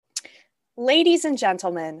Ladies and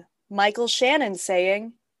gentlemen, Michael Shannon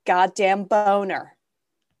saying, "Goddamn boner."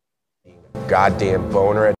 Goddamn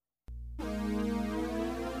boner.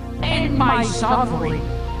 And my suffering.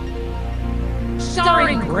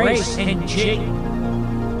 Starring Grace and Jake.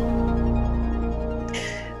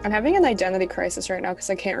 I'm having an identity crisis right now because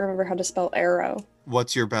I can't remember how to spell arrow.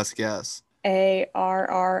 What's your best guess? Arrow.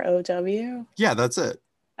 Yeah, that's it.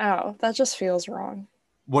 Oh, that just feels wrong.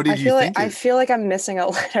 What did you think? I feel like I'm missing a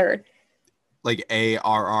letter. Like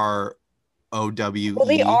ARROWE. Well,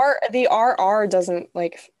 the RR doesn't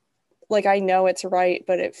like I know it's right,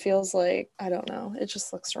 but it feels like, I don't know. It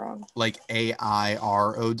just looks wrong. Like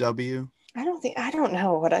AIROW. I don't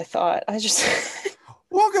know what I thought. I just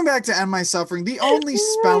Welcome back to End My Suffering, the only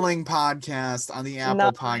spelling podcast on the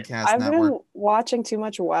Apple Podcast I've Network. been watching too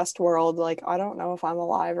much Westworld. Like, I don't know if I'm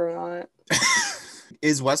alive or not.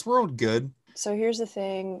 Is Westworld good? So here's the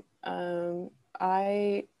thing.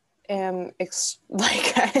 I am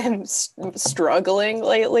struggling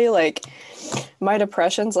lately. Like, my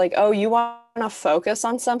depression's like, oh, you want to focus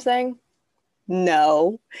on something?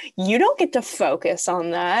 No, you don't get to focus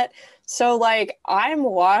on that. So like, I'm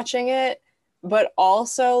watching it, but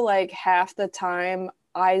also like half the time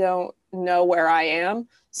I don't know where I am.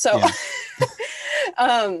 So yeah.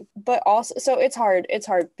 But also, so it's hard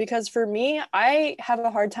because for me, I have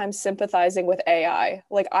a hard time sympathizing with AI.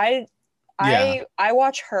 Like I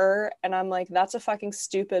watch Her and I'm like, that's a fucking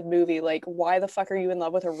stupid movie. Like, why the fuck are you in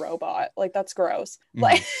love with a robot? Like, that's gross.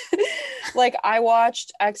 Like, like I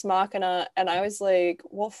watched Ex Machina and I was like,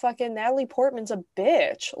 well, fucking Natalie Portman's a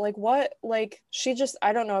bitch. Like, what? Like,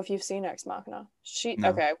 I don't know if you've seen Ex Machina. No.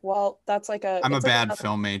 Okay, well, that's like I'm a bad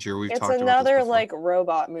film major. It's another like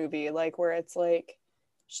robot movie, like where it's like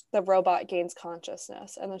the robot gains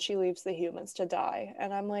consciousness and then she leaves the humans to die.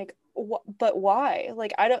 And I'm like, but why?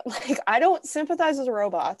 Like, I don't sympathize with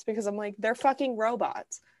robots because I'm like, they're fucking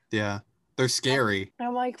robots. Yeah, they're scary.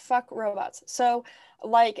 I'm like, fuck robots. So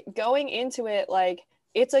like going into it, like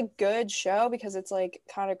it's a good show because it's like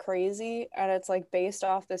kind of crazy and it's like based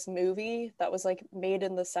off this movie that was like made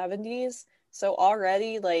in the 70s. So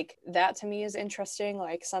already like that to me is interesting,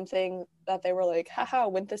 like something that they were like, haha,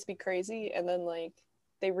 wouldn't this be crazy? And then like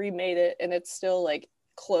they remade it and it's still like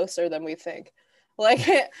closer than we think. Like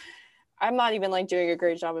I'm not even like doing a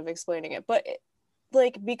great job of explaining it, but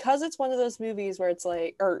like because it's one of those movies where it's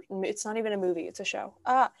like, or it's not even a movie, it's a show.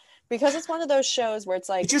 Because it's one of those shows where it's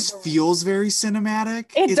like, it just feels very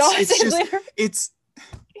cinematic.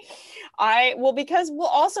 Because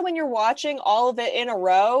also when you're watching all of it in a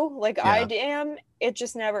row, like I am, it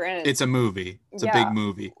just never ends. It's a movie. It's a big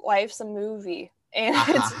movie. Life's a movie. And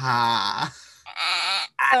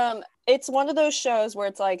it's one of those shows where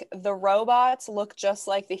it's like the robots look just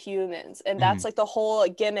like the humans, and that's like the whole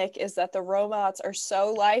gimmick is that the robots are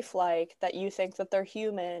so lifelike that you think that they're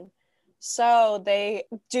human. So they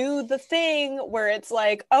do the thing where it's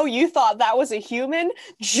like, oh, you thought that was a human?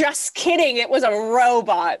 Just kidding, it was a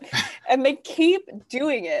robot. And they keep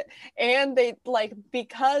doing it. And they like,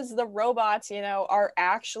 because the robots, you know, are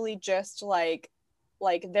actually just like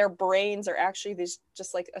their brains are actually these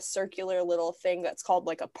just like a circular little thing that's called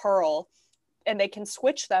like a pearl, and they can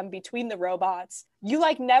switch them between the robots. You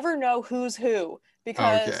like never know who's who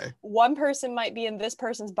because one person might be in this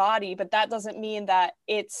person's body, but that doesn't mean that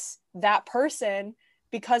it's that person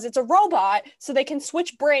because it's a robot, so they can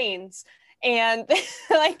switch brains. And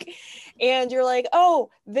and you're like, oh,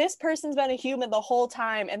 this person's been a human the whole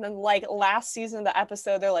time. And then like last season of the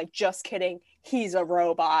episode, they're like, just kidding, he's a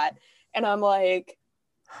robot. And I'm like,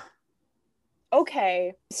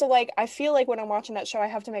 okay. So like I feel like when I'm watching that show, I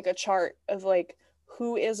have to make a chart of like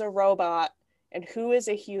who is a robot and who is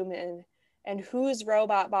a human and whose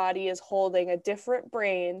robot body is holding a different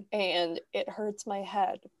brain, and it hurts my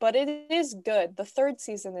head. But it is good. The third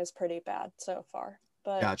season is pretty bad so far.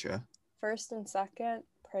 But gotcha. First and second,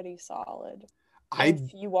 pretty solid.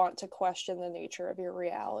 If you want to question the nature of your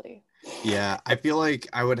reality. Yeah, I feel like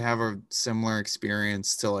I would have a similar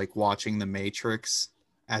experience to like watching The Matrix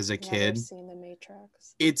as a kid. Never seen The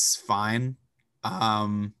Matrix. It's fine.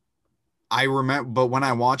 I remember, but when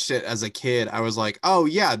I watched it as a kid, I was like, oh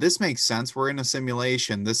yeah, this makes sense. We're in a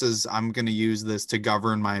simulation. I'm going to use this to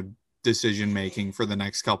govern my decision making for the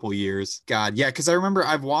next couple years. God, yeah, because I remember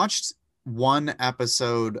I've watched one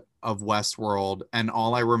episode of Westworld, and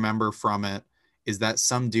all I remember from it is that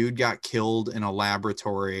some dude got killed in a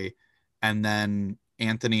laboratory, and then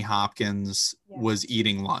Anthony Hopkins was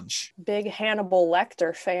eating lunch. Big Hannibal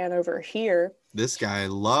Lecter fan over here. This guy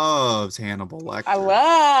loves Hannibal Lecter. I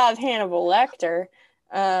love Hannibal Lecter,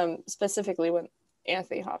 specifically when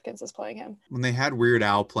Anthony Hopkins is playing him. When they had Weird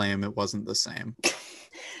Al play him, it wasn't the same.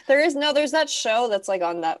 There's that show that's like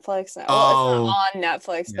on Netflix now. Well, it's not on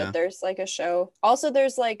Netflix, yeah. but there's like a show. Also,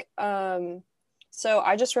 there's like so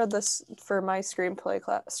I just read this for my screenplay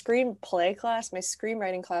class, my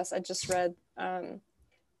screenwriting class. I just read the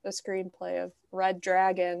screenplay of Red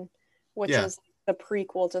Dragon, which is the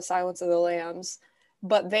prequel to Silence of the Lambs.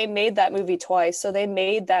 But they made that movie twice. So they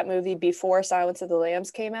made that movie before Silence of the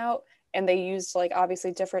Lambs came out, and they used like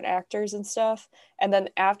obviously different actors and stuff. And then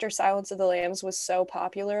after Silence of the Lambs was so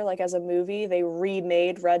popular, like as a movie, they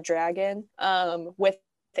remade Red Dragon with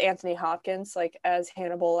Anthony Hopkins like as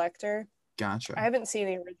Hannibal Lecter. Gotcha. I haven't seen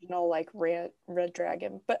the original like Red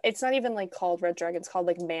Dragon, but it's not even like called Red Dragon. It's called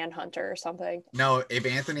like Manhunter or something. No, if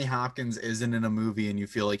Anthony Hopkins isn't in a movie and you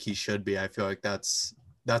feel like he should be, I feel like that's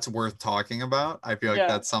worth talking about. I feel like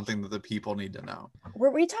that's something that the people need to know. Were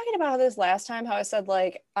we talking about this last time? How I said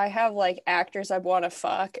like I have like actors I want to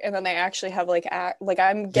fuck, and then they actually have like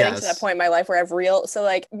I'm getting to that point in my life where I have real. So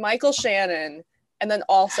like Michael Shannon. And then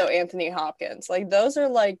also Anthony Hopkins. Like those are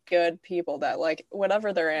like good people that like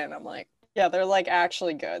whatever they're in, I'm like, yeah, they're like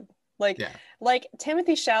actually good. Like Timothée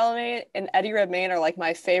Chalamet and Eddie Redmayne are like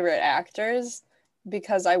my favorite actors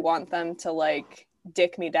because I want them to like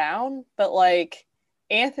dick me down. But like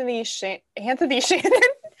Anthony Shannon,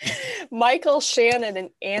 Michael Shannon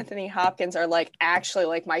and Anthony Hopkins are like actually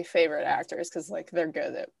like my favorite actors because like they're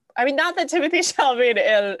good at. I mean, not that Timothée Chalamet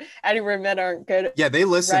and Eddie Redmayne aren't good. Yeah, they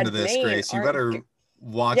listen to this, Grace. You better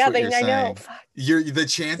watch what you're saying. I know. The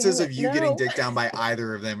chances of you getting dicked down by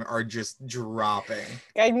either of them are just dropping.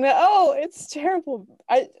 I know, it's terrible.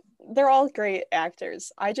 They're all great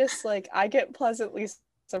actors. I just like I get pleasantly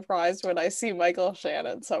surprised when I see Michael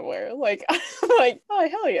Shannon somewhere. Like I'm like, oh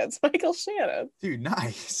hell yeah, it's Michael Shannon. Dude,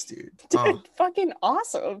 nice, dude. Fucking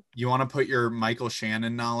awesome. You want to put your Michael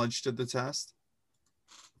Shannon knowledge to the test?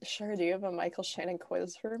 Sure. Do you have a Michael Shannon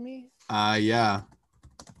quiz for me? Yeah.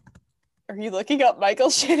 Are you looking up Michael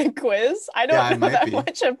Shannon quiz? I don't know that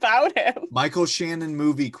much about him. Michael Shannon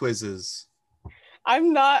movie quizzes.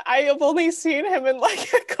 I'm not. I have only seen him in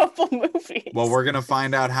like a couple movies. Well, we're gonna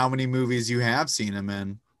find out how many movies you have seen him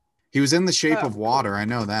in. He was in The Shape of Water. I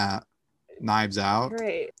know that. Knives Out.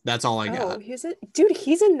 Great. That's all I got. He's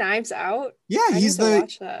in Knives Out. Yeah,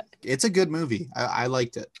 watch that. It's a good movie. I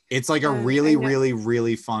liked it. It's like a really, really,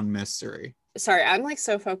 really fun mystery. Sorry, I'm like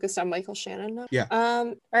so focused on Michael Shannon now. Yeah.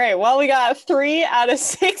 All right. Well, we got 3 out of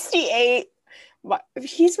 68.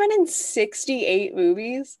 He's been in 68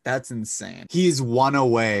 movies. That's insane. He's 1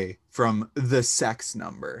 away from the sex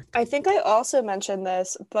number. I think I also mentioned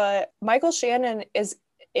this, but Michael Shannon is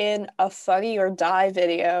in a Funny or Die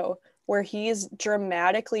video where he's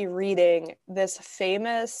dramatically reading this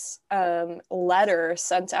famous letter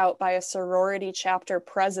sent out by a sorority chapter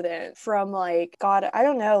president from like, God, I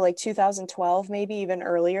don't know, like 2012, maybe even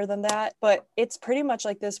earlier than that. But it's pretty much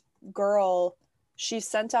like this girl, she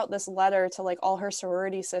sent out this letter to like all her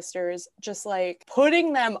sorority sisters, just like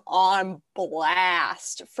putting them on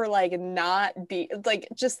blast for like not be like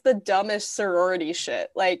just the dumbest sorority shit.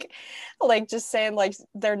 Like just saying like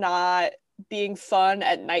they're not being fun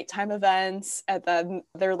at nighttime events, and then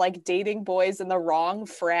they're like dating boys in the wrong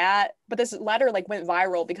frat. But this letter like went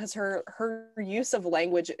viral because her use of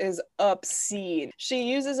language is obscene.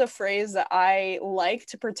 She uses a phrase that I like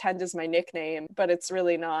to pretend is my nickname, but it's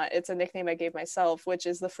really not. It's a nickname I gave myself, which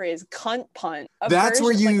is the phrase cunt punt. That's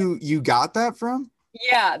where you got that from?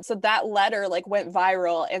 Yeah, so that letter like went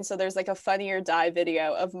viral, and so there's like a Funny or Die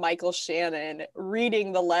video of Michael Shannon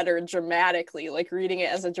reading the letter dramatically, like reading it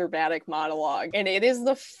as a dramatic monologue, and it is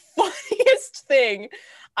the funniest thing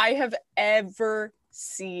I have ever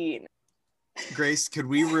seen. Grace, could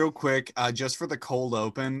we real quick, just for the cold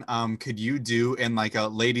open, could you do in like a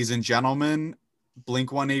ladies and gentlemen,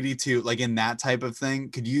 Blink 182, like in that type of thing?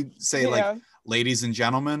 Could you say like ladies and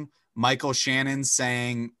gentlemen, Michael Shannon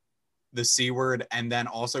saying the C word, and then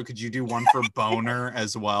also could you do one for boner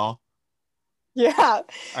as well? Yeah.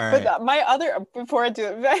 All right. But before I do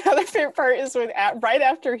it, my other favorite part is when right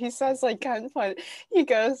after he says like cunt punt, he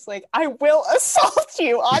goes like, I will assault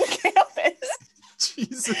you on campus.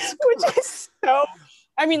 Jesus Which is so,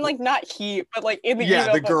 I mean like not he, but like in the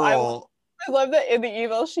email. The girl. I love that in the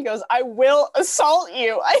email she goes, I will assault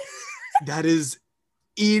you. That is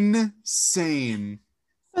insane.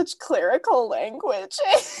 Such clerical language.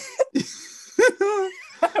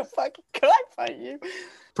 Fucking could I fight you?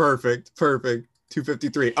 Perfect.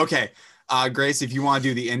 253. Okay. Grace, if you want to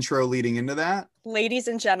do the intro leading into that. Ladies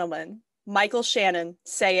and gentlemen, Michael Shannon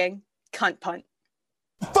saying cunt punt.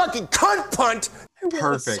 Fucking cunt punt.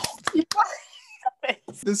 Perfect.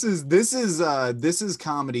 This is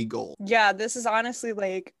comedy gold. Yeah, this is honestly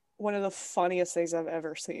like one of the funniest things I've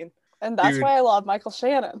ever seen. And that's Dude. why I love Michael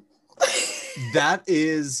Shannon. That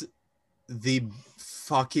is the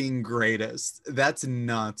fucking greatest. That's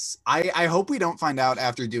nuts. I hope we don't find out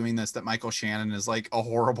after doing this that Michael Shannon is like a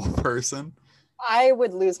horrible person. I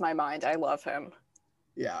would lose my mind. I love him.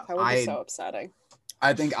 Yeah. That would be so upsetting.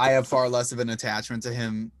 I think I have far less of an attachment to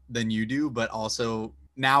him than you do, but also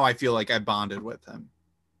now I feel like I bonded with him.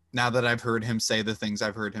 Now that I've heard him say the things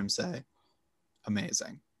I've heard him say.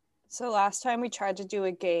 Amazing. So last time we tried to do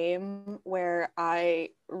a game where I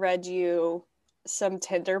read you some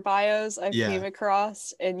Tinder bios I came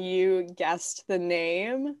across and you guessed the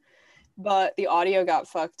name, but the audio got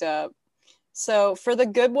fucked up. So for the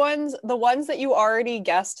good ones, the ones that you already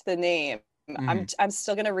guessed the name, I'm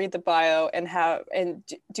still gonna read the bio and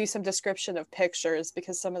do some description of pictures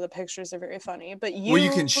because some of the pictures are very funny. But you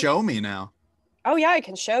can show me now. Oh yeah, I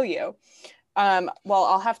can show you. Well,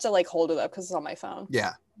 I'll have to like hold it up because it's on my phone.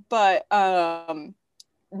 Yeah. But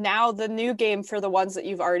now the new game for the ones that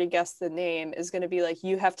you've already guessed the name is going to be like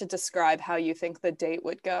you have to describe how you think the date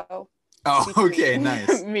would go. Oh, okay,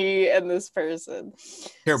 nice. Me and this person.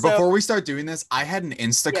 Here, before we start doing this, I had an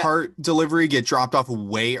Instacart delivery get dropped off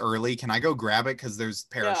way early. Can I go grab it? Because there's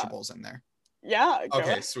perishables in there. Yeah.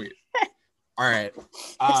 Okay, sweet. All right.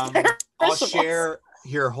 I'll share.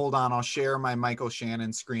 Here, hold on. I'll share my Michael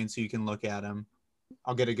Shannon screen so you can look at him.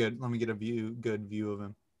 Let me get a good view of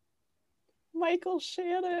him. Michael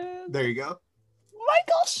Shannon. There you go.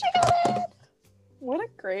 Michael Shannon. What a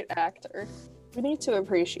great actor. We need to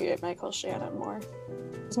appreciate Michael Shannon more.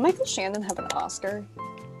 Does Michael Shannon have an Oscar?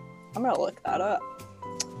 I'm gonna look that up.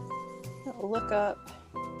 I'm gonna look up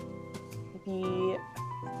the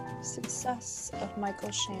success of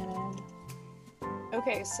Michael Shannon.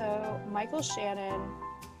 Okay, so Michael Shannon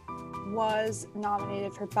was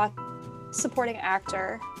nominated for Best Supporting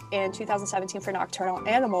Actor in 2017 for Nocturnal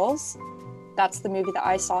Animals. That's the movie that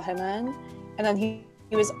I saw him in. And then he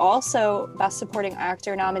was also Best Supporting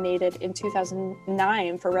Actor nominated in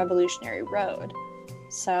 2009 for Revolutionary Road.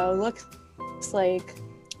 So looks like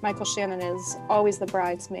Michael Shannon is always the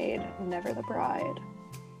bridesmaid, never the bride.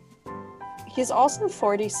 He's also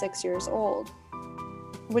 46 years old,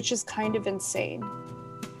 which is kind of insane.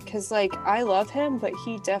 Because, like, I love him, but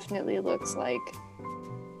he definitely looks like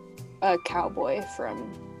a cowboy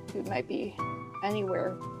who might be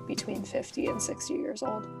anywhere between 50 and 60 years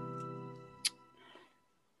old.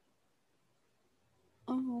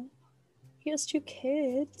 Oh, he has 2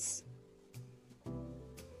 kids.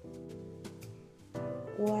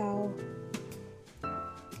 Wow.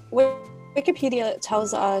 Wikipedia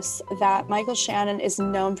tells us that Michael Shannon is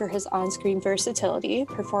known for his on-screen versatility,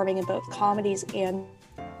 performing in both comedies and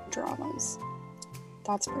dramas.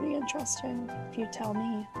 That's pretty interesting, if you tell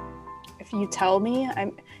me.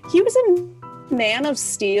 He was in Man of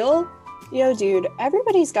Steel. Yo, dude,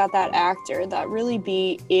 everybody's got that actor that really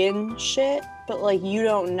be in shit, but like you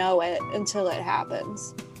don't know it until it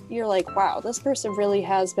happens. You're like, wow, this person really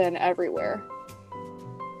has been everywhere.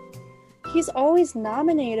 He's always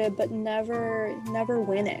nominated, but never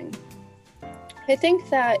winning. I think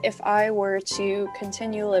that if I were to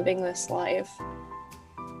continue living this life,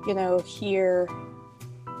 you know, hear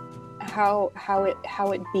how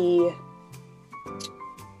it be,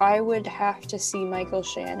 I would have to see Michael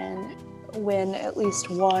Shannon win at least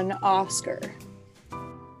one Oscar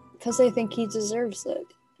because I think he deserves it.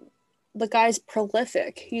 The guy's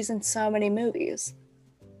prolific. He's in so many movies.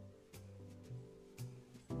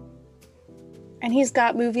 And he's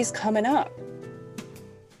got movies coming up.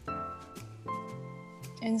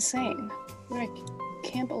 Insane. I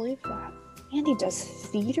can't believe that. And he does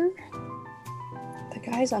theater? The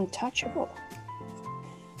guy's untouchable.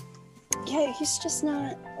 Yeah, he's just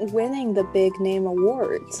not winning the big name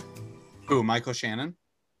awards. Who, Michael Shannon?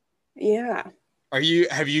 Yeah.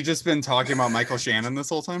 Have you just been talking about Michael Shannon this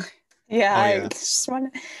whole time? Yeah, Oh, yeah.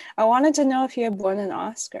 I wanted to know if he had won an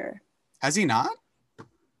Oscar. Has he not?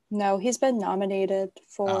 No, he's been nominated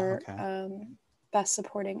for okay. Best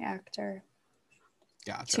Supporting Actor.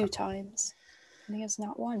 Gotcha. 2 times. And he has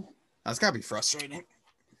not won. That's gotta be frustrating.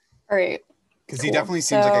 All right. Because he definitely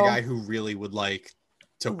seems like a guy who really would like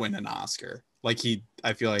to win an Oscar. Like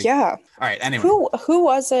I feel like. Yeah. All right. Anyway. Who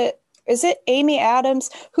was it? Is it Amy Adams?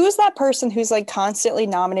 Who's that person who's like constantly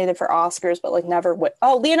nominated for Oscars but like never win?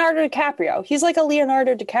 Oh, Leonardo DiCaprio. He's like a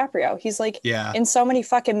Leonardo DiCaprio. He's like in so many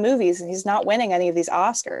fucking movies and he's not winning any of these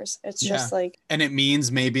Oscars. It's just like. And it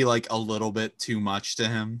means maybe like a little bit too much to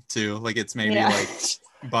him too. Like it's maybe like,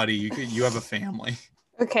 buddy, you have a family.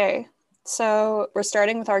 Okay. So we're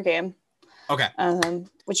starting with our game. Okay.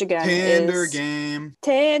 Which again Tinder is game.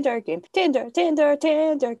 Tinder game. Tinder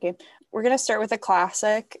game. We're gonna start with a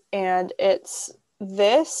classic, and it's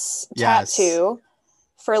this Yes. tattoo,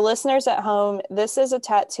 for listeners at home, this is a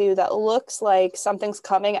tattoo that looks like something's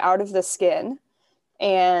coming out of the skin.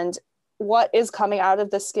 And what is coming out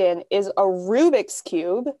of the skin is a Rubik's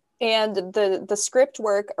Cube. And the script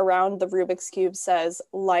work around the Rubik's Cube says,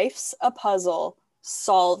 "Life's a puzzle,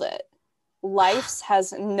 solve it." Life's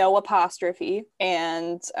has no apostrophe.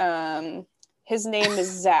 And his name is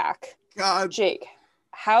Zach. God. Jake,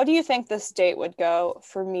 how do you think this date would go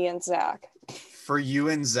for me and Zach? For you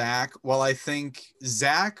and Zach, well, I think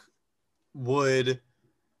Zach would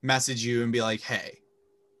message you and be like, "Hey,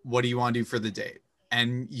 what do you want to do for the date?"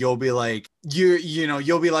 And you'll be like,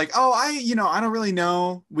 you'll be like, "Oh, I don't really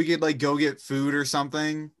know. We could like go get food or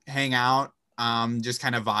something, hang out, just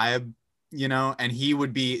kind of vibe,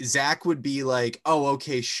 And Zach would be like, "Oh,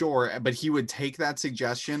 okay, sure." But he would take that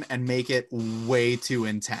suggestion and make it way too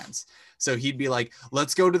intense. So he'd be like,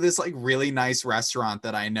 "Let's go to this like really nice restaurant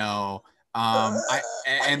that I know."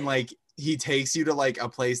 Like he takes you to like a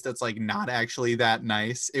place that's like not actually that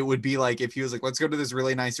nice. It would be like if he was like, "Let's go to this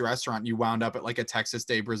really nice restaurant," you wound up at like a Texas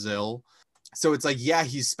de Brazil. So it's like, yeah,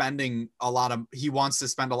 he wants to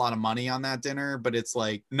spend a lot of money on that dinner, but it's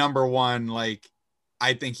like, number one, like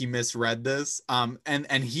I think he misread this.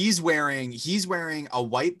 And he's wearing a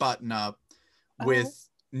white button up with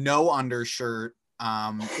no undershirt.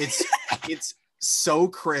 It's so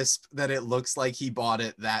crisp that it looks like he bought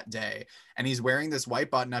it that day. And he's wearing this white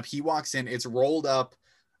button up. He walks in, it's rolled up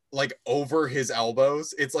like over his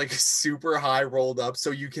elbows. It's like super high rolled up so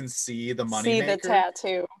you can see the money maker. See the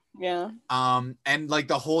tattoo. Yeah. And like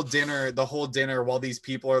the whole dinner while these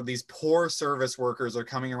poor service workers are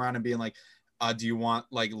coming around and being like, "Do you want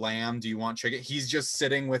like lamb? Do you want chicken?" He's just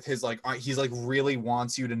sitting with his like, he's like really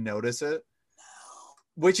wants you to notice it.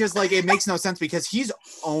 Which is like, it makes no sense because he's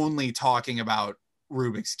only talking about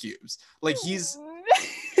Rubik's Cubes. Like he's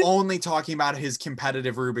only talking about his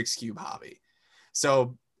competitive Rubik's Cube hobby.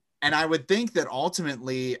 So, and I would think that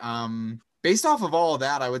ultimately, based off of all of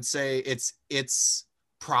that, I would say it's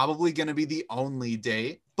probably going to be the only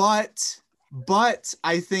date. But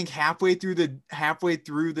I think halfway through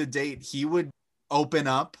the date, he would open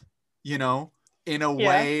up, in a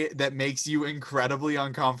way that makes you incredibly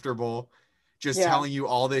uncomfortable. Just telling you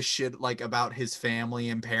all this shit like about his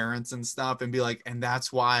family and parents and stuff, and be like, "And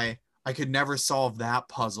that's why I could never solve that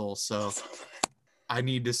puzzle, so I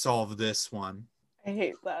need to solve this one." I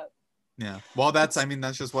hate that. Yeah. Well, that's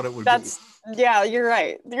just what it would be. Yeah, you're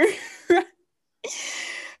right.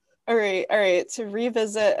 All right. To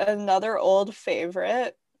revisit another old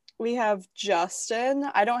favorite, we have Justin.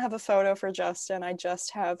 I don't have a photo for Justin. I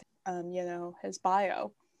just have, his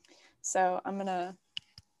bio. So I'm going to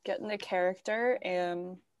get into character,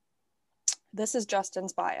 and this is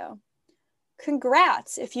Justin's bio.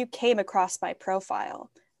 "Congrats if you came across my profile.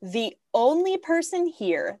 The only person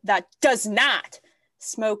here that does not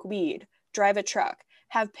smoke weed, drive a truck,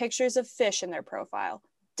 have pictures of fish in their profile,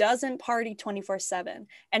 doesn't party 24/7,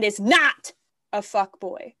 and is not a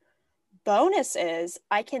fuckboy. Bonus is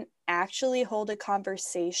I can actually hold a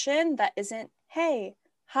conversation that isn't, 'Hey,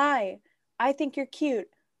 hi, I think you're cute.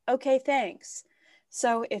 Okay, thanks.'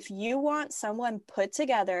 So if you want someone put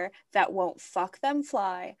together that won't fuck them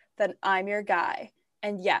fly, then I'm your guy.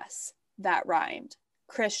 And yes, that rhymed.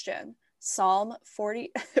 Christian, Psalm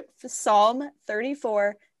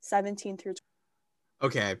 34, 17 through 20.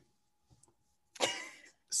 Okay.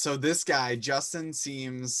 So this guy, Justin,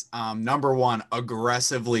 seems, number one,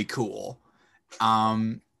 aggressively cool.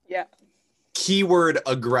 Yeah. Keyword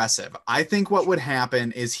aggressive. I think what would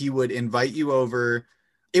happen is he would invite you over.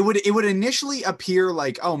 It would initially appear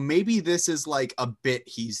like, oh, maybe this is like a bit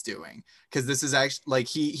he's doing, because this is actually like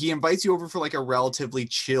he invites you over for like a relatively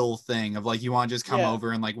chill thing of like, you want to just come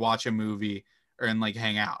over and like watch a movie and like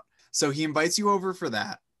hang out. So he invites you over for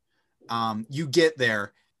that. You get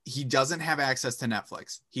there. He doesn't have access to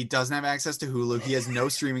Netflix. He doesn't have access to Hulu. He has no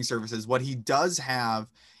streaming services. What he does have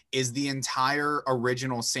is the entire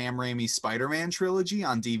original Sam Raimi Spider-Man trilogy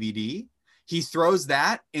on DVD. He throws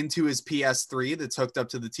that into his PS3 that's hooked up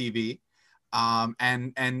to the TV.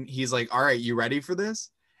 And he's like, "All right, you ready for this?"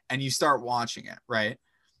 And you start watching it, right?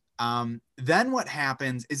 Then what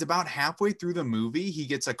happens is about halfway through the movie, he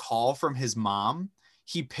gets a call from his mom.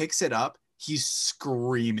 He picks it up. He's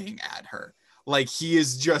screaming at her. Like, he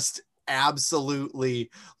is just absolutely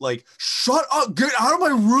like, "Shut up, get out of my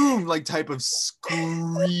room," like type of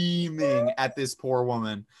screaming at this poor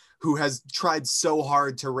woman who has tried so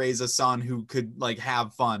hard to raise a son who could like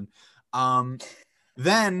have fun.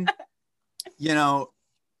 Then,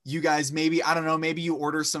 you guys maybe, I don't know, maybe you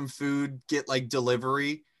order some food, get like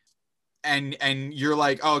delivery. and you're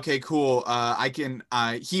like, oh, okay, cool. I can.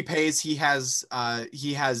 He pays. He has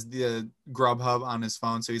the Grubhub on his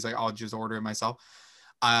phone, so he's like, I'll just order it myself.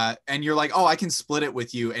 And you're like, oh, I can split it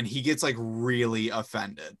with you, and he gets like really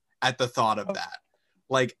offended at the thought of that,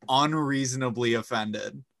 like unreasonably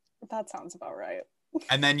offended. That sounds about right.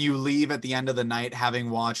 And then you leave at the end of the night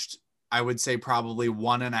having watched, I would say, probably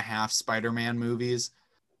 1.5 Spider-Man movies.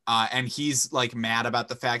 And he's like mad about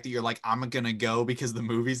the fact that you're like, I'm gonna go because the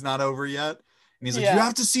movie's not over yet. And he's like, you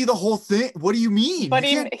have to see the whole thing. What do you mean? But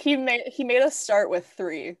he made us start with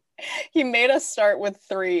 3. He made us start with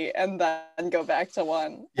 3 and then go back to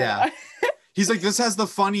 1. Yeah. He's like, this has the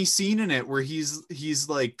funny scene in it where he's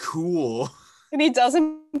like cool. And he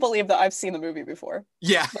doesn't believe that I've seen the movie before.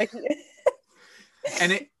 Yeah. Like,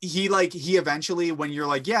 and he eventually, when you're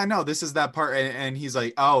like, yeah, no, this is that part, and he's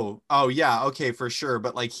like, oh yeah, okay, for sure.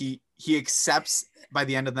 But like he accepts by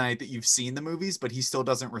the end of the night that you've seen the movies, but he still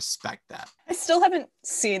doesn't respect that. I still haven't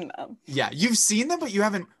seen them. Yeah, you've seen them, but you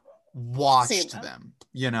haven't watched them.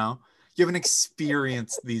 You know, you haven't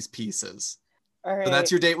experienced these pieces. All right. So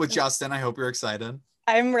that's your date with Justin. I hope you're excited.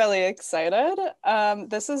 I'm really excited.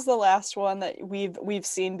 This is the last one that we've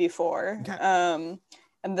seen before. Okay.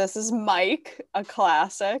 And this is Mike, a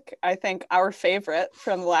classic. I think our favorite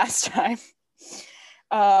from the last time.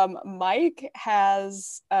 Mike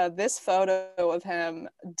has this photo of him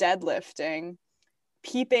deadlifting,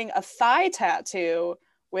 peeping a thigh tattoo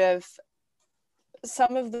with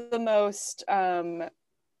some of the most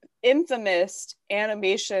infamous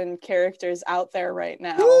animation characters out there right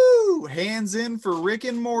now. Woo! Hands in for Rick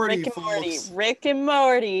and Morty, folks. Rick and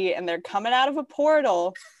Morty, and they're coming out of a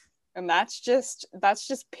portal, and that's just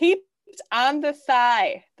peeped on the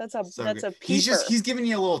thigh. That's a peeper. He's giving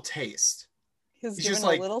you a little taste. He's giving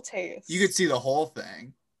a little taste. You could see the whole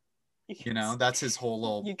thing. You know, that's his whole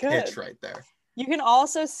little pitch right there. You can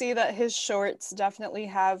also see that his shorts definitely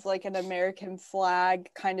have like an American flag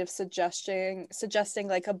kind of suggesting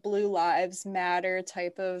like a Blue Lives Matter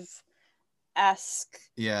type of esque.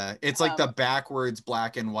 Yeah, it's like the backwards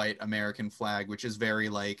black and white American flag, which is very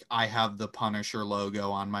like, I have the Punisher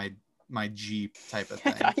logo on my Jeep type of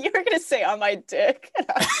thing. You were gonna say on my dick.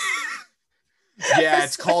 Yeah,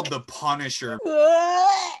 it's called the Punisher.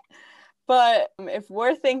 But if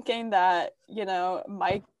we're thinking that, you know,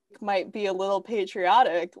 Mike might be a little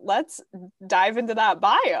patriotic, let's dive into that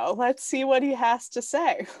bio. Let's see what he has to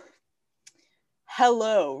say.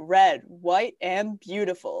 Hello, red, white, and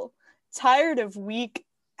beautiful. Tired of weak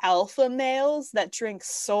alpha males that drink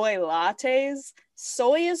soy lattes?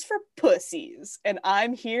 Soy is for pussies, and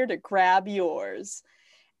I'm here to grab yours.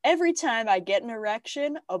 Every time I get an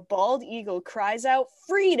erection, a bald eagle cries out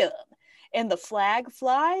freedom, and the flag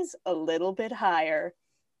flies a little bit higher.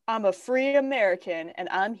 I'm a free American, and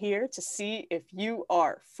I'm here to see if you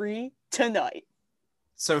are free tonight.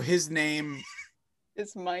 So his name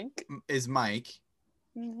is Mike.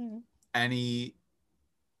 Mm-hmm. And he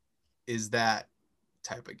is that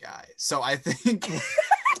type of guy. So I think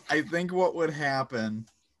what would happen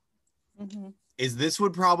is this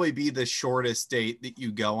would probably be the shortest date that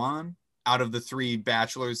you go on out of the 3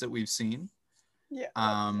 bachelors that we've seen. Yeah,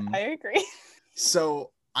 I agree.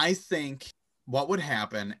 So I think what would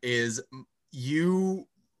happen is you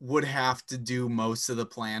would have to do most of the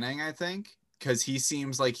planning, I think, because he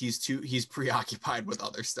seems like he's preoccupied with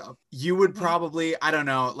other stuff. You would probably, I don't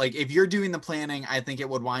know, like if you're doing the planning, I think it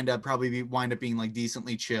would wind up being like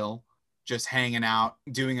decently chill, just hanging out,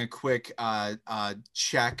 doing a quick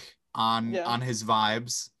check on his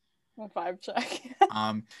vibes. A vibe check.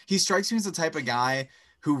 He strikes me as the type of guy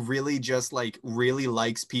who really just like really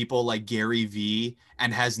likes people like Gary Vee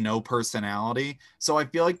and has no personality. So I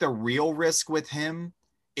feel like the real risk with him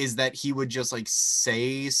is that he would just like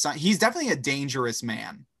say something. He's definitely a dangerous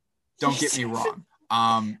man. Don't get me wrong.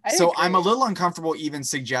 So I'm a little uncomfortable even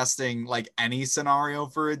suggesting like any scenario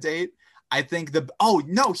for a date. I think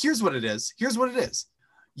here's what it is.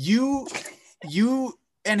 You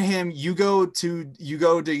and him, you go to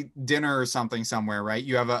dinner or something somewhere, right?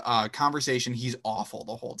 You have a conversation. He's awful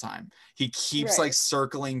the whole time. He keeps like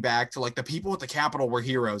circling back to like the people at the Capitol were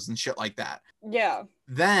heroes and shit like that. Yeah.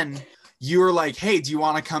 Then you're like, hey, do you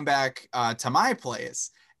want to come back to my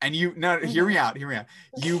place? And hear me out.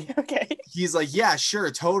 Okay. He's like, yeah,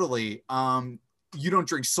 sure, totally. You don't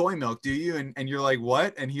drink soy milk, do you? And you're like,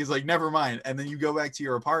 what? And he's like, never mind. And then you go back to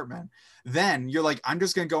your apartment. Then you're like, I'm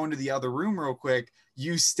just going to go into the other room real quick.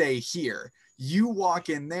 You stay here. You walk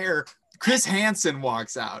in there. Chris Hansen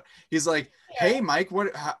walks out. He's like, hey, Mike,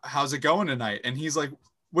 how's it going tonight? And he's like,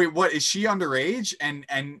 wait, what? Is she underage? And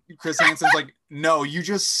Chris Hansen's like, no, you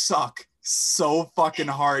just suck so fucking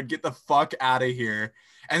hard. Get the fuck out of here.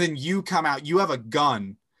 And then you come out, you have a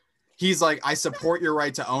gun. He's like, I support your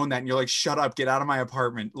right to own that. And you're like, shut up, get out of my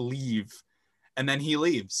apartment, leave. And then he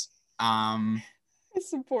leaves. I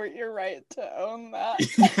support your right to own that.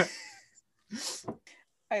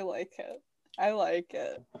 I like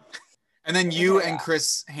it. And then you and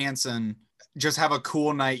Chris Hansen just have a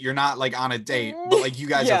cool night. You're not like on a date, but like you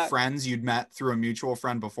guys are friends. You'd met through a mutual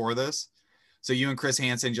friend before this. So you and Chris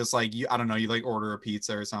Hansen just like, I don't know, you like order a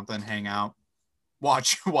pizza or something, hang out,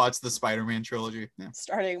 watch the Spider-Man trilogy. Yeah.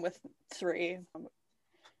 Starting with 3.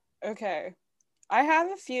 Okay. I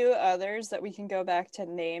have a few others that we can go back to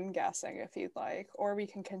name guessing if you'd like, or we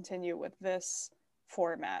can continue with this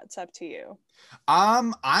format. It's up to you.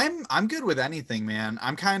 I'm good with anything, man.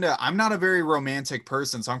 I'm not a very romantic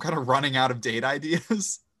person, so I'm kind of running out of date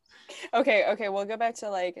ideas. Okay, we'll go back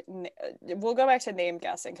to name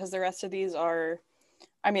guessing because the rest of these are,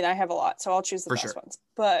 I mean, I have a lot, so I'll choose the best ones.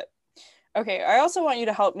 But okay, I also want you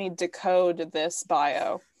to help me decode this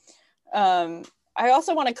bio. I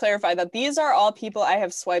also want to clarify that these are all people I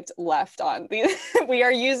have swiped left on. We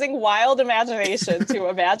are using wild imagination to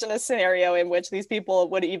imagine a scenario in which these people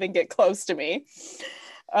would even get close to me.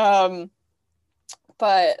 But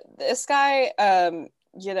this guy,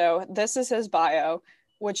 this is his bio,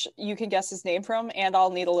 which you can guess his name from, and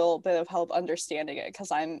I'll need a little bit of help understanding it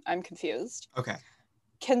because I'm confused. Okay.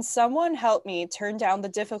 Can someone help me turn down the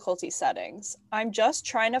difficulty settings? I'm just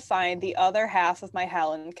trying to find the other half of my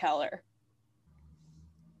Helen Keller.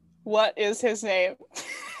 What is his name?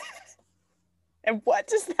 And what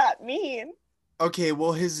does that mean? Okay,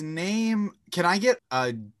 well, his name, can I get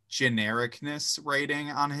a genericness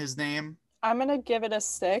rating on his name? I'm going to give it a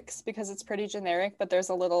 6 because it's pretty generic, but there's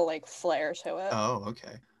a little like flair to it. Oh,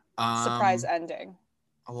 okay. Surprise ending.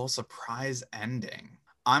 A little surprise ending.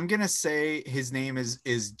 I'm going to say his name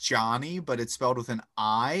is Johnny, but it's spelled with an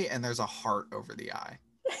I and there's a heart over the I.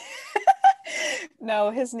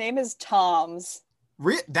 No, his name is Tom's.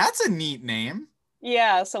 That's a neat name.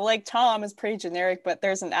 Yeah, so like Tom is pretty generic, but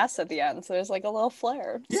there's an S at the end, so there's like a little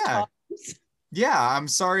flair. It's yeah. Tom's. Yeah, I'm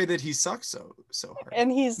sorry that he sucks so hard.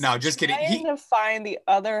 And he's no, just kidding. Trying to find the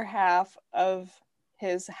other half of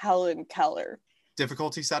his Helen Keller.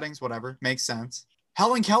 Difficulty settings, whatever, makes sense.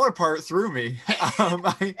 Helen Keller part threw me.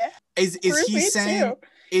 Is he saying? Too.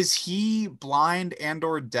 Is he blind and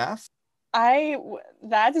or deaf?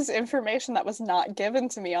 That is information that was not given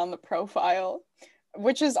to me on the profile,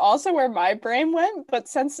 which is also where my brain went. But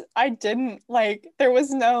since I didn't there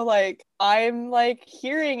was no I'm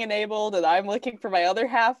hearing enabled and I'm looking for my other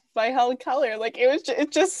half by Helen Keller.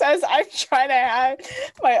 It just says I'm trying to have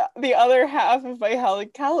the other half of my Helen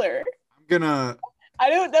Keller. I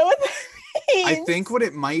don't know what that means. I think what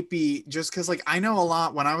it might be, just because I know a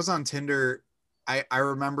lot when I was on Tinder. I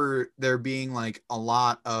remember there being a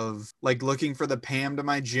lot of looking for the Pam to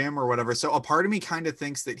my Jim or whatever. So a part of me kind of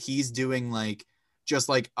thinks that he's doing just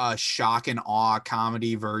a shock and awe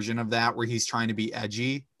comedy version of that where he's trying to be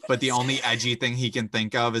edgy, but the only edgy thing he can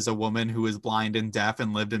think of is a woman who is blind and deaf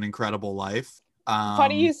and lived an incredible life.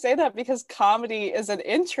 Funny you say that because comedy is an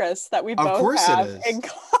interest that we both have in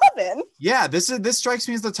common. Yeah, this strikes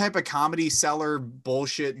me as the type of comedy seller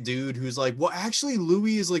bullshit dude who's well, actually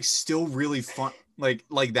Louis is still really fun,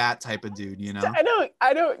 like that type of dude, you know?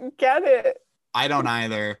 I don't get it. I don't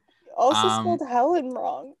either. Also spelled Helen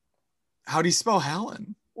wrong. How do you spell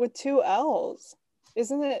Helen? With 2 L's.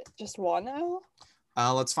 Isn't it just 1 L?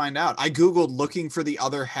 Let's find out. I Googled looking for the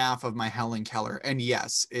other half of my Helen Keller, and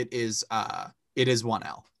yes, it is 1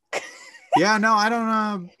 L. Yeah, no,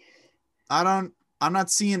 I'm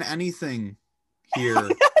not seeing anything here. I'm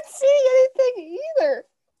not seeing anything either.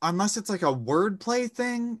 Unless it's a wordplay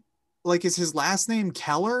thing. Is his last name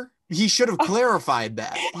Keller? He should have clarified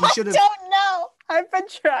that. He should have. I don't know. I've been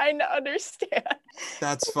trying to understand.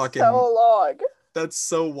 That's fucking so long. That's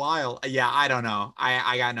so wild. Yeah, I don't know.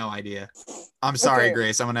 I got no idea. I'm sorry, okay.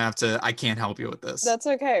 Grace. I can't help you with this. That's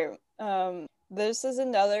okay. This is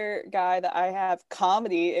another guy that I have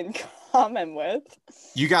comedy in common with.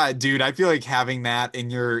 Dude, I feel like having that in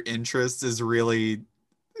your interests is really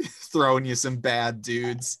throwing you some bad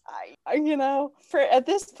dudes. At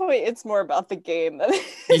this point, it's more about the game than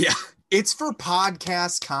yeah, it's for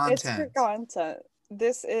podcast content. It's for content.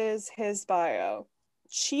 This is his bio.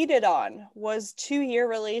 Cheated on. Was 2-year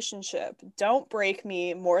relationship. Don't break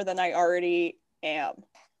me more than I already am.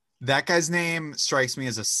 That guy's name strikes me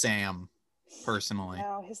as a Sam, personally.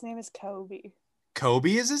 No, his name is Kobe.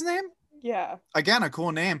 Kobe is his name? Yeah. Again, a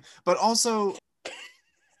cool name. But also,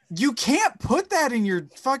 you can't put that in your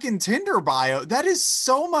fucking Tinder bio. That is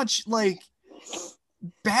so much to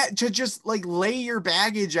just lay your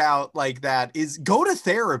baggage out like that is go to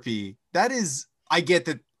therapy. That is I get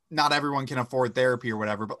that not everyone can afford therapy or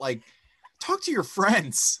whatever, but like talk to your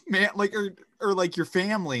friends, man, like or like your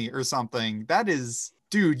family or something. That is,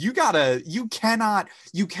 dude, you cannot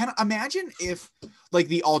imagine if like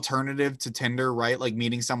the alternative to Tinder, right? Like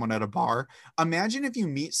meeting someone at a bar. Imagine if you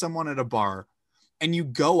meet someone at a bar and you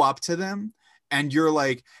go up to them and you're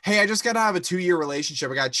like, hey, I just got to have a 2-year relationship.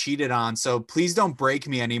 I got cheated on. So please don't break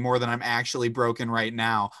me any more than I'm actually broken right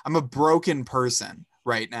now. I'm a broken person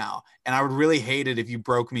right now. And I would really hate it if you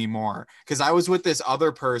broke me more, because I was with this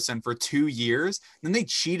other person for 2 years. Then they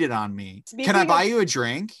cheated on me. Can I buy you a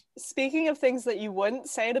drink? Speaking of things that you wouldn't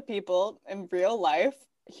say to people in real life,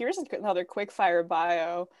 here's another quick fire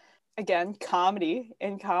bio. Again, comedy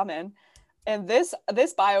in common. And this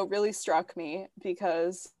bio really struck me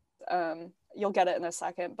because you'll get it in a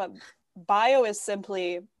second, but bio is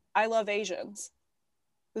simply, I love Asians.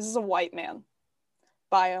 This is a white man.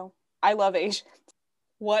 Bio, I love Asians.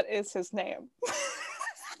 What is his name?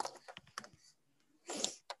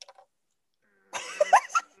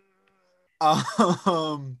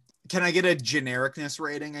 Can I get a genericness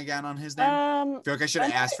rating again on his name? I feel like I should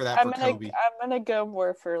have asked for that for Kobe. I'm gonna go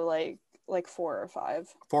more for like 4 or 5.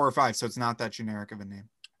 4 or 5, so it's not that generic of a name.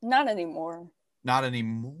 Not anymore. Not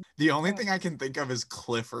anymore. The only thing I can think of is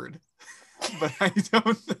Clifford, but I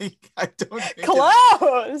don't think.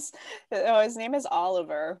 Close. Oh, his name is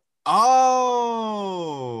Oliver.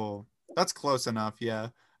 Oh, that's close enough. Yeah.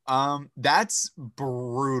 That's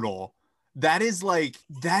brutal. That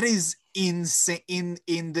is insane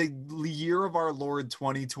in the year of our Lord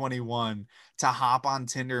 2021 to hop on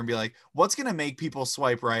Tinder and be like, what's gonna make people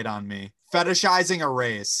swipe right on me? Fetishizing a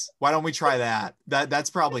race. Why don't we try that? That's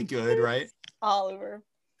probably good, right? Oliver,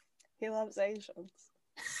 he loves Asians.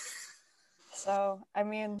 So, I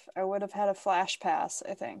mean, I would have had a flash pass,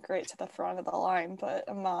 I think, right to the front of the line, but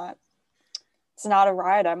I'm not. It's not a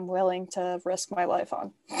ride I'm willing to risk my life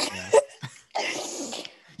on.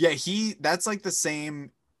 Yeah, that's like the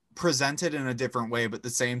same, presented in a different way, but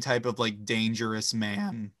the same type of like dangerous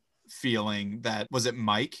man feeling that, was it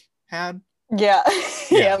Mike had? Yeah.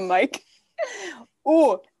 Yeah, Mike.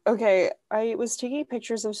 Ooh, okay. I was taking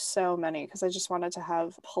pictures of so many because I just wanted to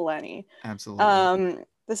have plenty. Absolutely.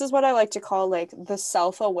 This is what I like to call like the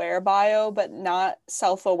self-aware bio, but not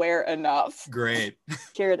self-aware enough. Great.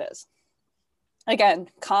 Here it is. Again,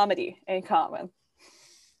 comedy in common.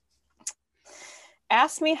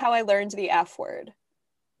 Ask me how I learned the F word.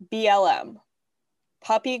 BLM.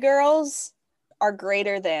 Puppy girls are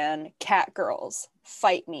greater than cat girls.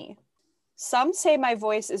 Fight me. Some say my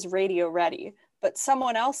voice is radio ready, but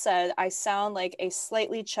someone else said I sound like a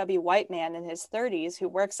slightly chubby white man in his 30s who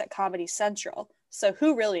works at Comedy Central. So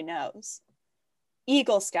who really knows?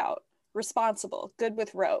 Eagle Scout. Responsible. Good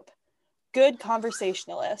with rope. Good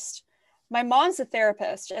conversationalist. My mom's a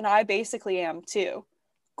therapist, and I basically am too.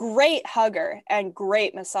 Great hugger and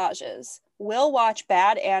great massages. Will watch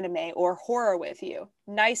bad anime or horror with you.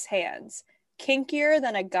 Nice hands. Kinkier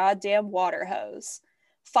than a goddamn water hose.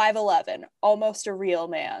 5'11", almost a real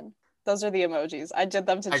man. Those are the emojis. I did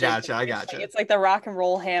them to Jake. I gotcha. It's like the rock and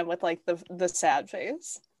roll hand with like the sad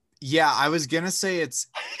face. Yeah, I was gonna say it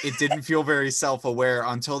didn't feel very self-aware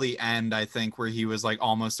until the end, I think, where he was like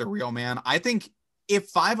almost a real man. I think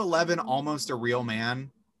if 5'11", almost a real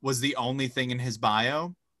man was the only thing in his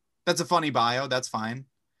bio, that's a funny bio, that's fine.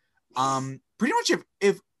 Pretty much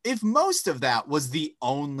if most of that was the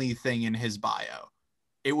only thing in his bio,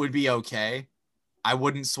 it would be okay. I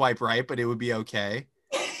wouldn't swipe right, but it would be okay.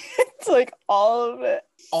 It's like all of it.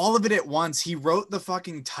 All of it at once. He wrote the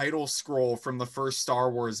fucking title scroll from the first Star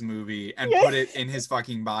Wars movie and put it in his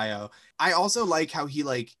fucking bio. I also like how he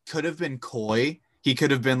like could have been coy. He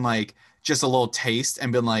could have been like just a little taste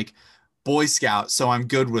and been like, Boy Scout, so I'm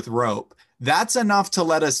good with rope. That's enough to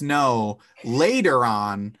let us know later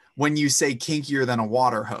on when you say kinkier than a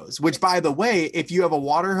water hose, which, by the way, if you have a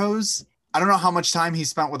water hose, I don't know how much time he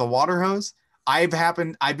spent with a water hose. I've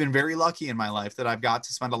been very lucky in my life that I've got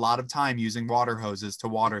to spend a lot of time using water hoses to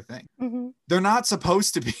water things. Mm-hmm. They're not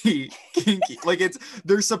supposed to be kinky.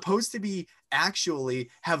 They're supposed to be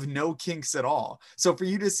actually have no kinks at all. So for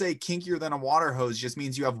you to say kinkier than a water hose just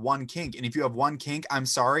means you have one kink. And if you have one kink, I'm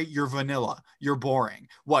sorry, you're vanilla. You're boring.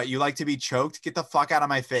 What, you like to be choked? Get the fuck out of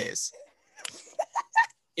my face.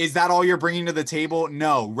 Is that all you're bringing to the table?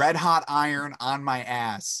 No. Red hot iron on my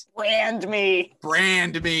ass. Brand me.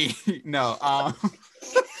 No.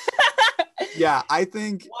 Yeah, I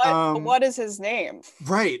think. What is his name?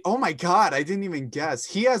 Right. Oh my God. I didn't even guess.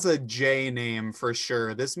 He has a J name for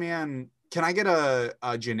sure. This man. Can I get a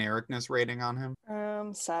genericness rating on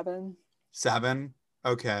him? 7. 7?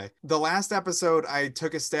 Okay. The last episode, I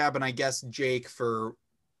took a stab and I guessed Jake for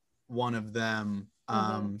one of them.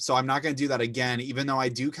 Mhm. So I'm not going to do that again, even though I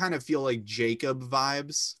do kind of feel like Jacob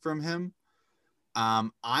vibes from him.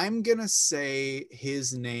 I'm going to say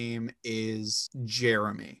his name is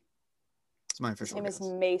Jeremy. It's my His official name guess.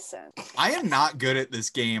 is Mason. I am not good at this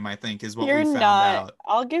game, I think, is what You're we found not. out.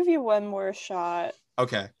 I'll give you one more shot.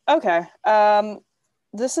 Okay. Okay.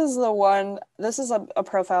 This is the one. This is a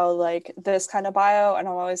profile like this kind of bio, and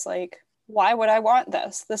I'm always like, why would I want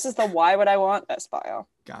this? This is the why would I want this bio.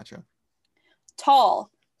 Gotcha. Tall,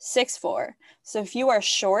 6'4". So if you are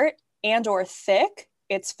short and or thick,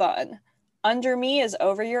 it's fun. Under me is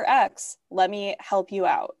over your ex. Let me help you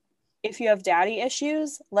out. If you have daddy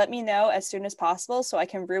issues, let me know as soon as possible so I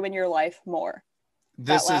can ruin your life more.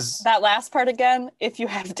 That last part again. If you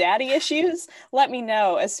have daddy issues, let me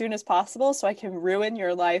know as soon as possible so I can ruin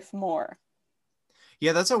your life more.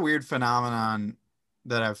 Yeah, that's a weird phenomenon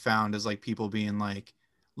that I've found, is like people being like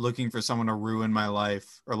looking for someone to ruin my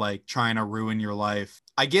life, or like trying to ruin your life.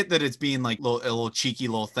 I get that it's being like a little cheeky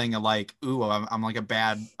little thing of like, ooh, I'm like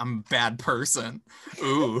I'm a bad person.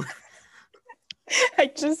 Ooh.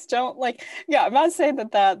 I just don't like. Yeah, I'm not saying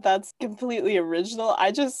that's completely original.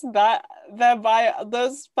 I just that bio,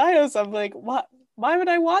 those bios, I'm like, what? Why would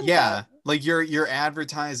I want that? Like you're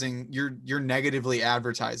advertising, you're negatively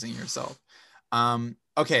advertising yourself.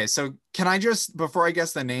 Okay, so can I just, before I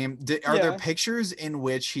guess the name, are there pictures in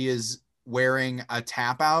which he is wearing a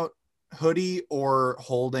tap out hoodie or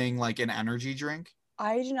holding like an energy drink?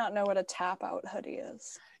 I do not know what a tap out hoodie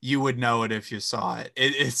is. You would know it if you saw it.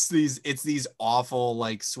 It's these awful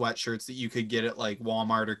like sweatshirts that you could get at like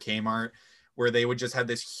Walmart or Kmart, where they would just have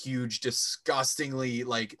this huge, disgustingly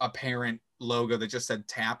like apparent logo that just said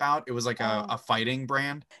tap out. It was like a fighting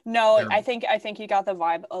brand. No, I think you got the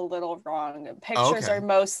vibe a little wrong. Pictures are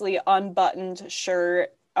mostly unbuttoned shirt,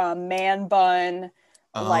 man bun,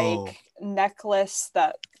 like necklace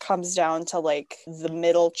that comes down to like the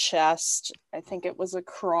middle chest. I think it was a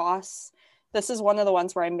cross. This is one of the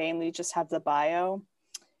ones where I mainly just have the bio.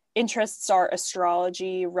 Interests are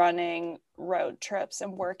astrology, running, road trips,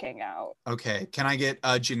 and working out. Okay. Can I get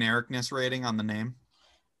a genericness rating on the name?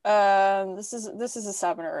 This is a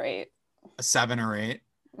 7 or 8. A 7 or 8?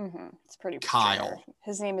 Mm-hmm. It's pretty Kyle. generic.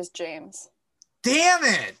 His name is James. Damn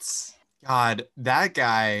it! God, that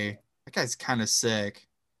guy's kind of sick.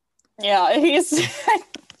 Yeah, he's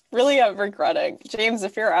really regretting. James,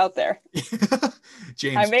 if you're out there.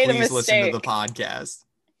 James, I made please a listen to the podcast.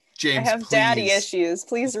 James, I have daddy issues.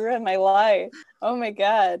 Please ruin my life. Oh my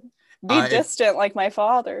God. Be distant like my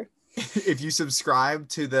father. If you subscribe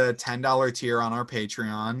to the $10 tier on our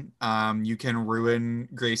Patreon, you can ruin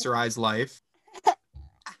Grace or I's life.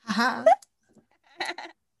 Oh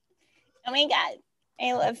my God.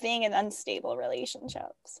 I love being in unstable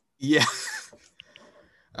relationships. Yeah.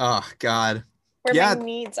 Oh, God. Where my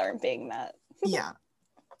needs aren't being met. Yeah.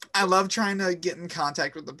 I love trying to get in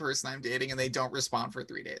contact with the person I'm dating and they don't respond for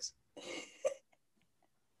 3 days.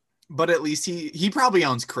 But at least he probably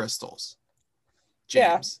owns crystals.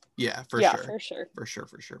 James. Yeah, for sure. For sure.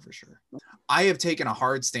 I have taken a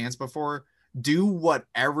hard stance before. Do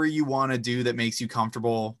whatever you want to do that makes you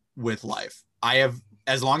comfortable with life.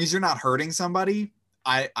 As long as you're not hurting somebody,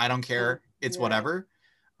 I don't care. It's whatever.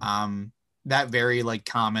 That very like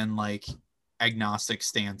common like agnostic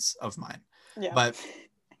stance of mine. Yeah. But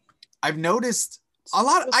I've noticed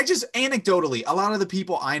anecdotally, a lot of the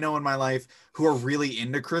people I know in my life who are really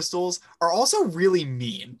into crystals are also really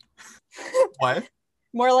mean. What?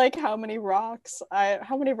 More like how many rocks do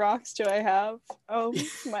I have? Oh,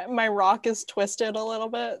 my rock is twisted a little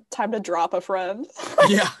bit. Time to drop a friend.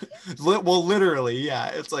 Yeah. Well, literally, yeah.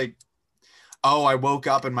 It's like, oh, I woke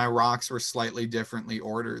up and my rocks were slightly differently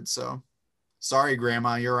ordered. So sorry,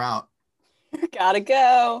 Grandma, you're out. Gotta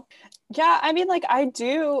go. Yeah, I mean, like I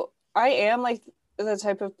am like the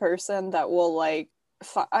type of person that will like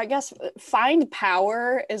I guess find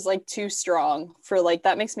power is like too strong for like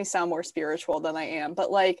that makes me sound more spiritual than I am,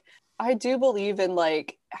 but like I do believe in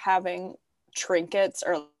like having trinkets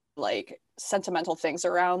or like sentimental things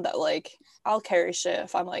around that like I'll carry shit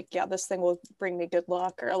if I'm like, yeah, this thing will bring me good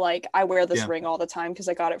luck, or like I wear this ring all the time because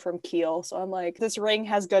I got it from Keel, so I'm like, this ring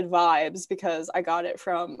has good vibes because I got it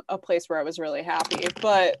from a place where I was really happy.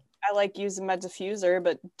 But I like using my diffuser,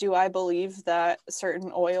 but do I believe that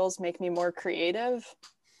certain oils make me more creative?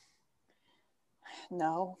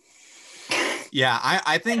 No. Yeah,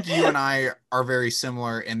 I think you and I are very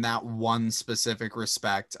similar in that one specific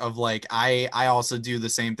respect of like, I also do the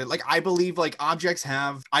same thing. Like, I believe like objects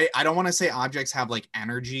have, I don't want to say objects have like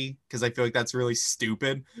energy because I feel like that's really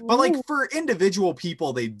stupid, but like for individual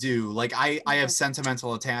people, they do. Like I have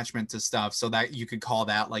sentimental attachment to stuff, so that you could call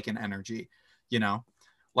that like an energy, you know?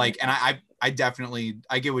 Like, and I definitely,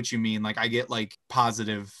 I get what you mean. Like I get like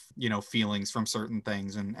positive, feelings from certain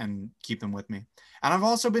things and keep them with me. And I've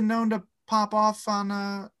also been known to pop off on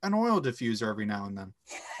an oil diffuser every now and then.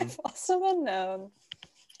 I've also been known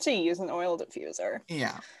to use an oil diffuser.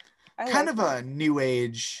 Yeah. I Kind like of that. a new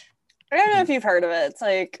age. I don't know if you've heard of it. It's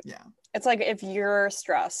like, Yeah. It's like if you're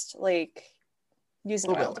stressed, like use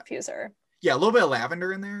an oil diffuser. Yeah, a little bit of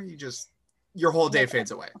lavender in there. Your whole day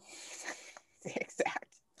fades away. The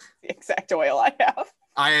exact oil I have.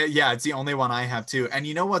 It's the only one I have too. And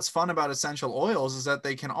you know what's fun about essential oils is that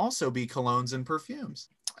they can also be colognes and perfumes.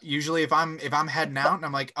 Usually if I'm heading out and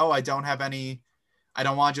I'm like, oh, I don't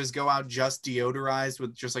want to just go out just deodorized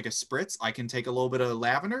with just like a spritz, I can take a little bit of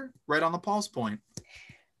lavender right on the pulse point.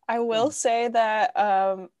 I will say that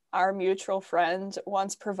our mutual friend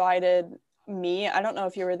once provided me, I don't know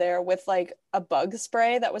if you were there, with like a bug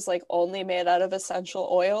spray that was like only made out of essential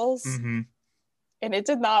oils. Mm-hmm. And it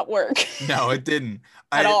did not work. No, it didn't.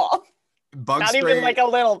 At all. Bug not spray, even like a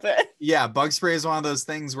little bit. Yeah, bug spray is one of those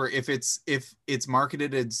things where if it's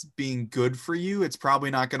marketed as being good for you, it's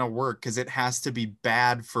probably not going to work because it has to be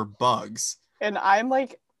bad for bugs. And I'm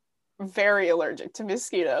like very allergic to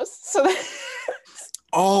mosquitoes. So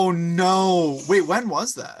oh no. Wait, when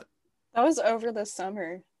was that? That was over this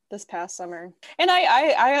past summer. And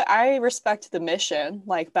I respect the mission,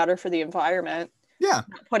 like better for the environment. Yeah.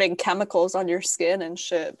 Putting chemicals on your skin and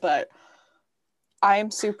shit, but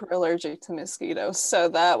I'm super allergic to mosquitoes. So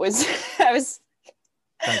that was,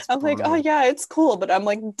 I'm like, oh yeah, it's cool, but I'm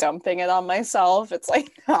like dumping it on myself. It's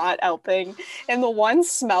like not helping. And the one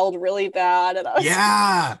smelled really bad. And I was like,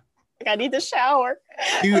 I need to shower.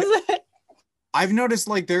 Dude, I've noticed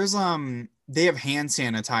like there's, they have hand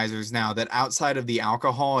sanitizers now that outside of the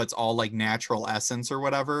alcohol, it's all like natural essence or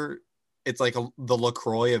whatever. It's like the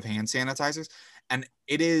LaCroix of hand sanitizers. And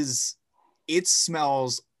it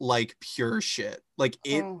smells like pure shit. Like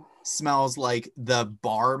it smells like the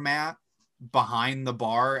bar mat behind the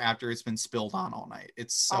bar after it's been spilled on all night.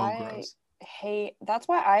 It's so gross. That's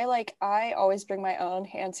why I always bring my own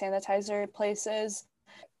hand sanitizer places.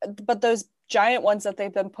 But those giant ones that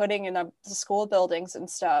they've been putting in the school buildings and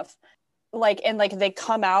stuff, they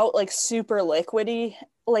come out like super liquidy.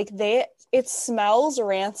 It smells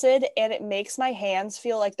rancid and it makes my hands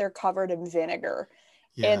feel like they're covered in vinegar.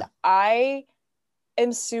 Yeah. And I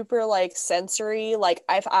am super like sensory. Like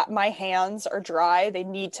my hands are dry. They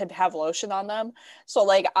need to have lotion on them. So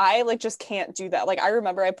like I like just can't do that. Like I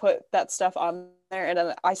remember I put that stuff on there and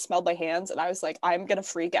then I smelled my hands and I was like, I'm gonna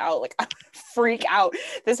freak out. Like I'm gonna freak out.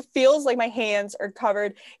 This feels like my hands are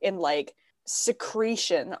covered in like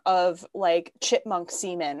secretion of like chipmunk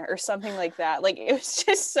semen or something like that. Like it was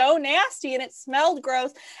just so nasty and it smelled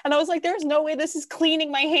gross. And I was like, there's no way this is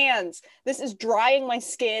cleaning my hands. This is drying my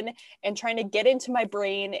skin and trying to get into my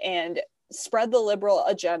brain and spread the liberal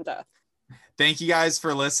agenda. Thank you guys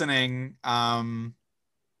for listening.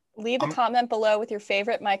 Leave a comment below with your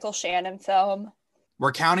favorite Michael Shannon film.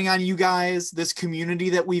 We're counting on you guys, this community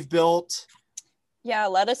that we've built. Yeah,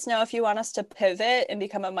 let us know if you want us to pivot and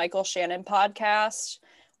become a Michael Shannon podcast.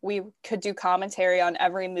 We could do commentary on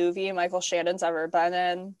every movie Michael Shannon's ever been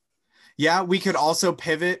in. Yeah, we could also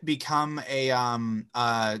pivot, become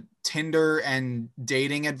a Tinder and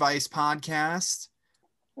dating advice podcast.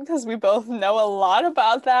 Because we both know a lot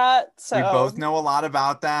about that. So we both know a lot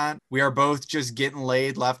about that. We are both just getting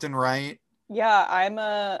laid left and right. Yeah, I'm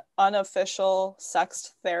a unofficial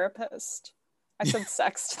sex therapist. I said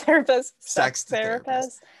sex therapist. Sex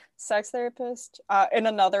therapist. In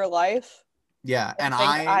another life. Yeah, and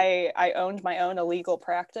I owned my own illegal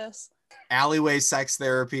practice. Alleyway sex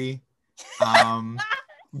therapy.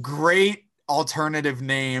 Great alternative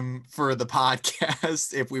name for the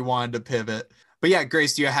podcast if we wanted to pivot. But yeah,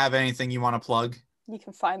 Grace, do you have anything you want to plug? You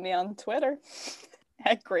can find me on Twitter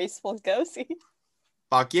at Graceful Gosi.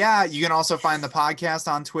 Fuck yeah. You can also find the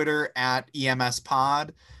podcast on Twitter at EMS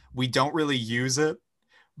Pod. We don't really use it,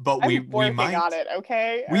 but we might. On it,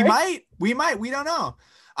 okay? We might. We don't know.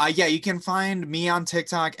 Yeah, you can find me on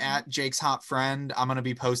TikTok at Jake's Hot Friend. I'm going to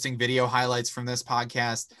be posting video highlights from this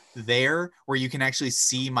podcast there where you can actually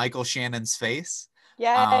see Michael Shannon's face.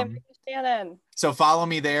 Yeah, Michael Shannon. So follow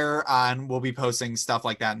me there and we'll be posting stuff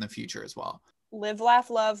like that in the future as well. Live, laugh,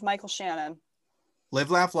 love, Michael Shannon.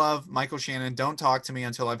 Live, laugh, love, Michael Shannon. Don't talk to me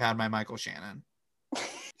until I've had my Michael Shannon.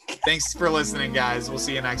 Thanks for listening, guys. We'll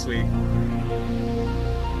see you next week.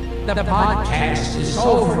 The podcast is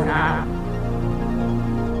over now.